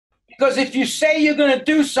Because if you say you're going to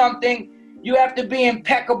do something, you have to be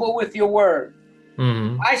impeccable with your word.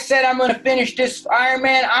 I said I'm going to finish this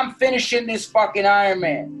Ironman. I'm finishing this fucking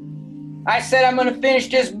Ironman. I said I'm going to finish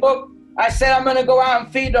this book. I said I'm going to go out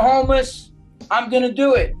and feed the homeless. I'm going to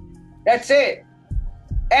do it. That's it.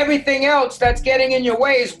 Everything else that's getting in your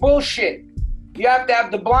way is bullshit. You have to have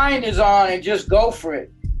the blinders on and just go for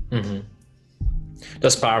it.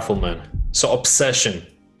 That's powerful, man. So obsession,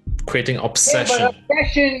 creating obsession. Yeah, but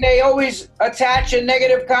obsession, they always attach a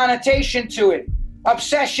negative connotation to it.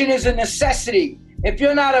 Obsession is a necessity. If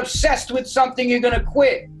you're not obsessed with something, you're going to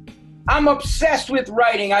quit. I'm obsessed with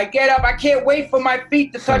writing. I get up. I can't wait for my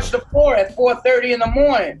feet to touch the floor at 4:30 in the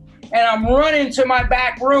morning. And I'm running to my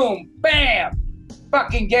back room. Bam!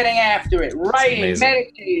 Fucking getting after it. Writing,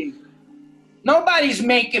 meditating. Nobody's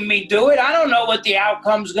making me do it. I don't know what the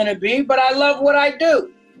outcome's going to be, but I love what I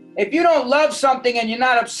do. If you don't love something and you're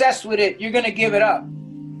not obsessed with it, you're going to give it up.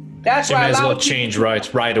 That's so why you may as well change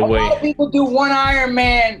right away. A lot of people do one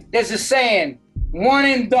Ironman. There's a saying, one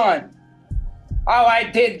and done. Oh, I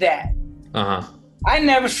did that. I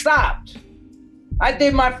never stopped. I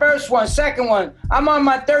did my first one, second one. I'm on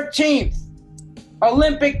my 13th.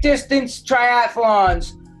 Olympic distance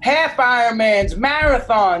triathlons, half Ironmans,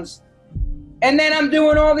 marathons. And then I'm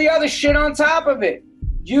doing all the other shit on top of it.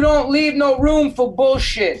 You don't leave no room for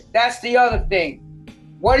bullshit. That's the other thing.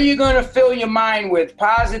 What are you going to fill your mind with?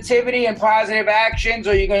 Positivity and positive actions?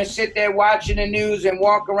 Or are you going to sit there watching the news and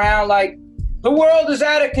walk around like the world is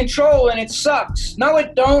out of control and it sucks? No,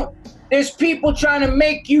 it don't. There's people trying to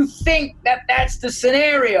make you think that that's the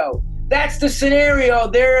scenario. That's the scenario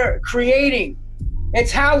they're creating.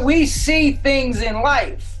 It's how we see things in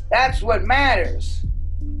life. That's what matters.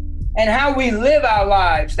 And how we live our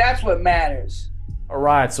lives. That's what matters.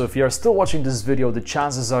 Alright, so if you are still watching this video, the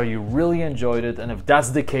chances are you really enjoyed it. And if that's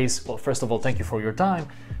the case, well, first of all, thank you for your time.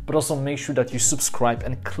 But also make sure that you subscribe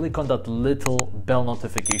and click on that little bell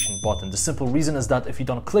notification button. The simple reason is that if you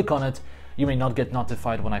don't click on it, you may not get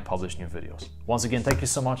notified when I publish new videos. Once again, thank you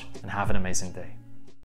so much and have an amazing day.